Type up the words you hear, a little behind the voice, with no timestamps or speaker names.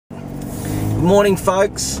Good morning,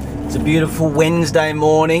 folks. It's a beautiful Wednesday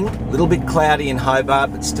morning. A little bit cloudy in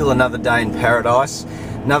Hobart, but still another day in paradise.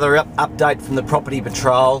 Another update from the Property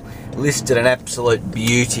Patrol. Listed an absolute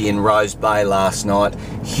beauty in Rose Bay last night.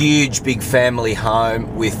 Huge, big family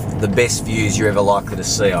home with the best views you're ever likely to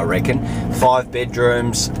see, I reckon. 5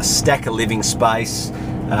 bedrooms, a stack of living space,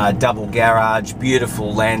 double garage,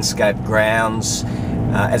 beautiful landscape grounds.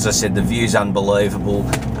 As I said, the view's unbelievable.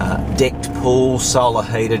 Decked pool, solar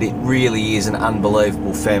heated. It really is an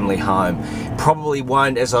unbelievable family home. Probably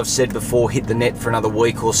won't, as I've said before, hit the net for another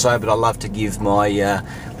week or so, but I love to give my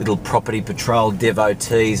little Property Patrol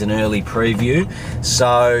devotees an early preview.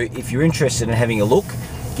 So if you're interested in having a look,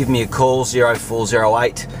 give me a call,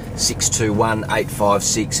 0408 621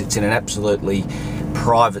 856. It's in an absolutely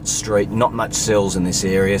private street, not much sells in this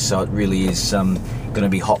area, so it really is going to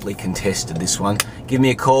be hotly contested, this one. Give me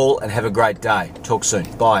a call and have a great day. Talk soon.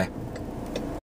 Bye.